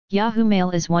Yahoo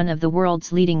Mail is one of the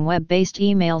world's leading web-based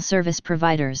email service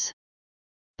providers.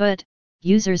 But,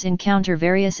 users encounter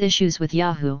various issues with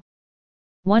Yahoo.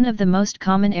 One of the most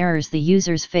common errors the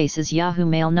users face is Yahoo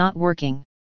Mail not working.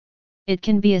 It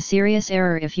can be a serious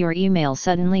error if your email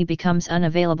suddenly becomes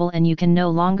unavailable and you can no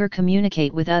longer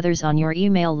communicate with others on your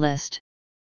email list.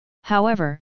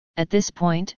 However, at this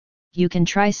point, you can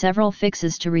try several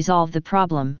fixes to resolve the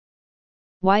problem.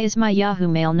 Why is my Yahoo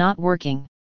Mail not working?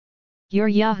 Your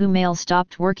Yahoo Mail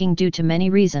stopped working due to many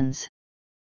reasons.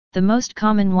 The most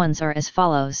common ones are as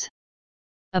follows.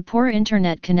 A poor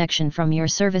internet connection from your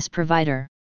service provider.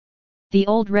 The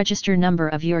old register number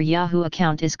of your Yahoo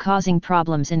account is causing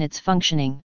problems in its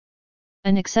functioning.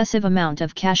 An excessive amount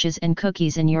of caches and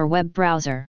cookies in your web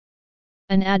browser.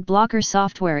 An ad blocker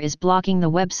software is blocking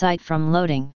the website from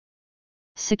loading.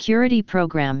 Security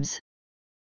programs.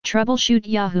 Troubleshoot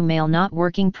Yahoo Mail not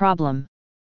working problem.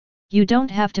 You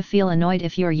don't have to feel annoyed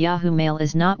if your Yahoo Mail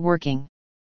is not working.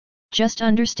 Just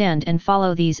understand and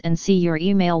follow these and see your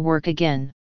email work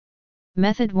again.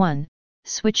 Method 1.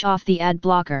 Switch off the ad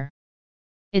blocker.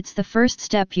 It's the first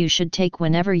step you should take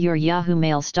whenever your Yahoo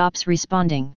Mail stops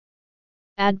responding.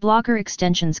 Ad blocker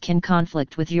extensions can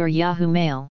conflict with your Yahoo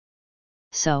Mail.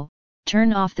 So,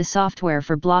 turn off the software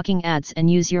for blocking ads and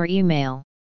use your email.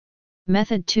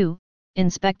 Method 2.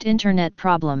 Inspect internet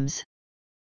problems.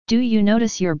 Do you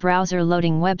notice your browser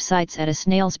loading websites at a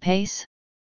snail's pace?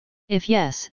 If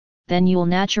yes, then you'll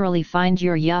naturally find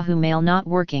your Yahoo Mail not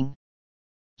working.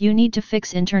 You need to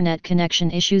fix internet connection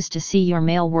issues to see your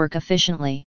mail work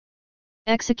efficiently.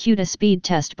 Execute a speed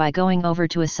test by going over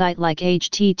to a site like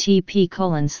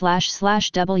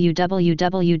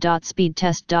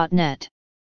http://www.speedtest.net.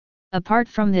 Apart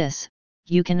from this,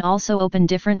 you can also open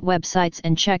different websites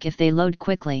and check if they load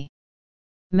quickly.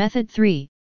 Method 3.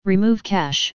 Remove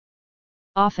cache.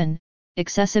 Often,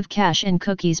 excessive cache and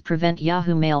cookies prevent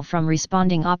Yahoo Mail from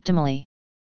responding optimally.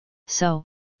 So,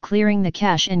 clearing the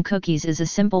cache and cookies is a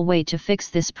simple way to fix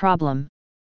this problem.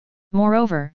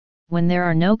 Moreover, when there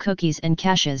are no cookies and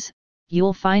caches,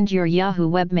 you'll find your Yahoo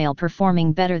webmail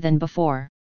performing better than before.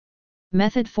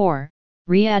 Method 4.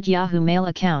 Re-add Yahoo Mail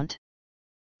account.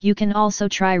 You can also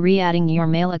try re-adding your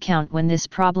mail account when this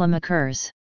problem occurs.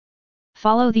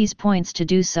 Follow these points to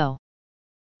do so.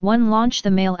 1. Launch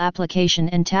the mail application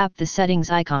and tap the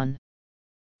settings icon.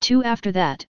 2. After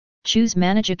that, choose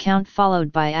Manage Account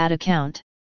followed by Add Account.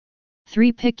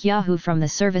 3. Pick Yahoo from the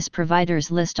service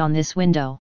providers list on this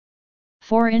window.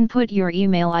 4. Input your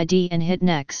email ID and hit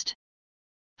Next.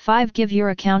 5. Give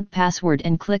your account password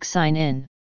and click Sign In.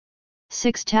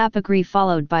 6. Tap Agree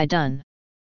followed by Done.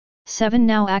 7.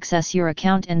 Now access your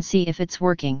account and see if it's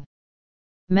working.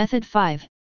 Method 5.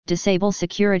 Disable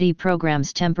security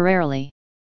programs temporarily.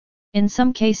 In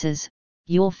some cases,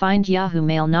 you'll find Yahoo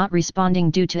Mail not responding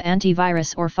due to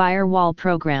antivirus or firewall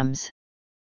programs.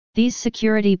 These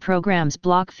security programs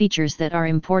block features that are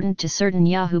important to certain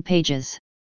Yahoo pages.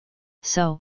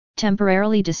 So,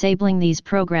 temporarily disabling these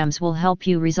programs will help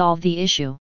you resolve the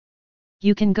issue.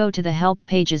 You can go to the help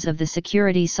pages of the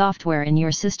security software in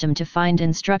your system to find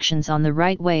instructions on the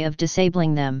right way of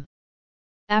disabling them.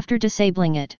 After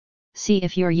disabling it, see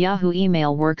if your Yahoo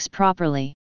email works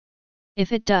properly.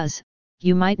 If it does,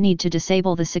 you might need to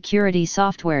disable the security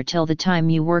software till the time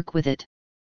you work with it.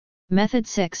 Method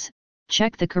 6.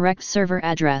 Check the correct server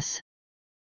address.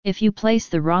 If you place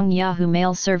the wrong Yahoo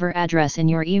Mail server address in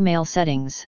your email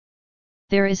settings,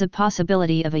 there is a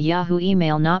possibility of a Yahoo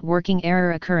email not working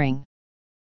error occurring.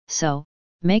 So,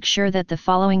 make sure that the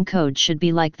following code should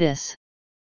be like this.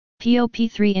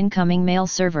 POP3 incoming mail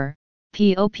server,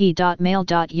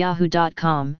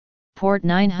 pop.mail.yahoo.com, port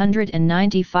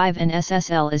 995 and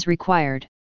SSL is required.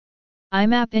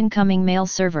 IMAP incoming mail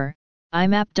server,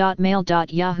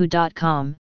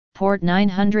 imap.mail.yahoo.com, port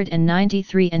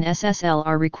 993 and SSL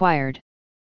are required.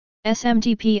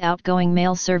 SMTP outgoing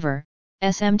mail server,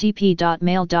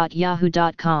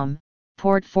 smtp.mail.yahoo.com,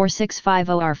 port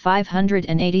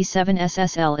 4650R587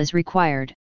 SSL is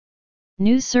required.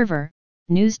 News server,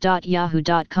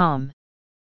 news.yahoo.com.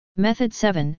 Method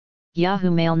 7.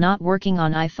 Yahoo Mail not working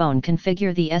on iPhone.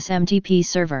 Configure the SMTP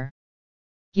server.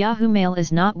 Yahoo Mail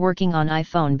is not working on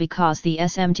iPhone because the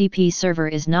SMTP server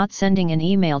is not sending an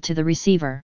email to the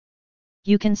receiver.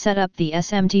 You can set up the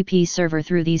SMTP server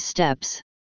through these steps.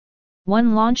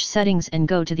 1. Launch settings and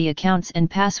go to the accounts and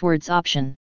passwords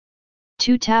option.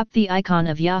 2. Tap the icon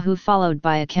of Yahoo followed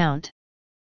by account.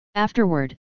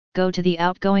 Afterward, go to the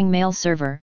outgoing mail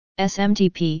server,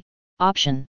 SMTP,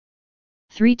 option.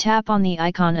 3. Tap on the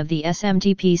icon of the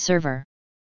SMTP server.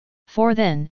 4.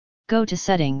 Then, go to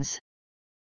settings.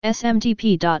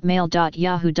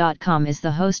 smtp.mail.yahoo.com is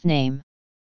the host name.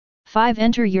 5.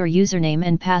 Enter your username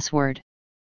and password.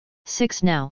 6.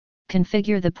 Now,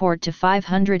 configure the port to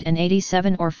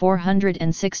 587 or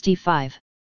 465.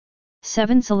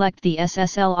 7. Select the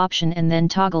SSL option and then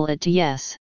toggle it to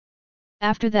yes.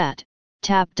 After that,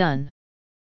 tap Done.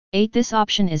 8. This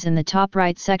option is in the top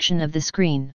right section of the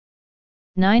screen.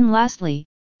 9. Lastly,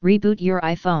 reboot your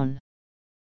iPhone.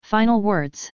 Final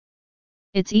words.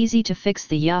 It's easy to fix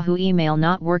the Yahoo email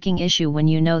not working issue when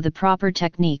you know the proper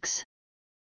techniques.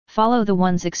 Follow the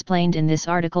ones explained in this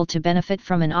article to benefit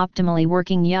from an optimally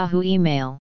working Yahoo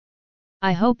email.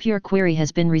 I hope your query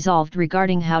has been resolved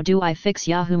regarding how do I fix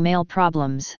Yahoo Mail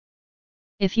problems.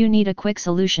 If you need a quick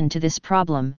solution to this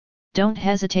problem, don't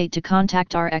hesitate to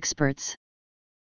contact our experts.